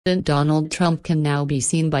President Donald Trump can now be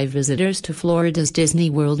seen by visitors to Florida's Disney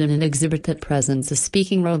World in an exhibit that presents a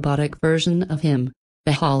speaking robotic version of him.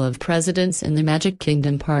 The Hall of Presidents in the Magic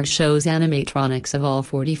Kingdom Park shows animatronics of all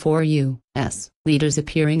 44 U.S. leaders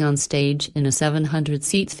appearing on stage in a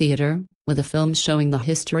 700-seat theater, with a film showing the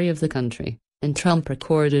history of the country, and Trump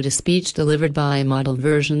recorded a speech delivered by a model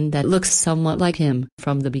version that looks somewhat like him.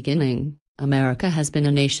 From the beginning, America has been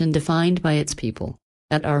a nation defined by its people.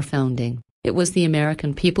 At our founding, it was the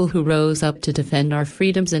American people who rose up to defend our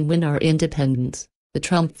freedoms and win our independence. The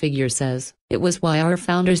Trump figure says, it was why our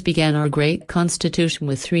founders began our great Constitution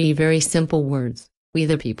with 3 very simple words: we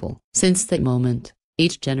the people. Since that moment,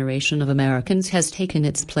 each generation of Americans has taken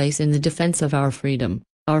its place in the defense of our freedom,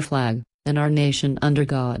 our flag, and our nation under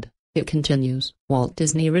God. It continues. Walt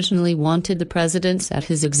Disney originally wanted the presidents at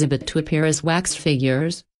his exhibit to appear as wax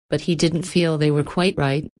figures, but he didn't feel they were quite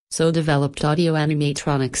right, so developed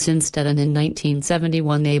audio-animatronics instead, and in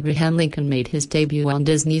 1971 Abraham Lincoln made his debut on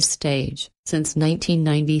Disney's stage. Since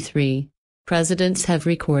 1993, presidents have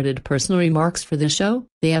recorded personal remarks for the show.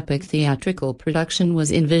 The epic theatrical production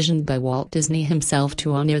was envisioned by Walt Disney himself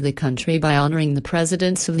to honor the country by honoring the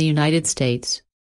presidents of the United States.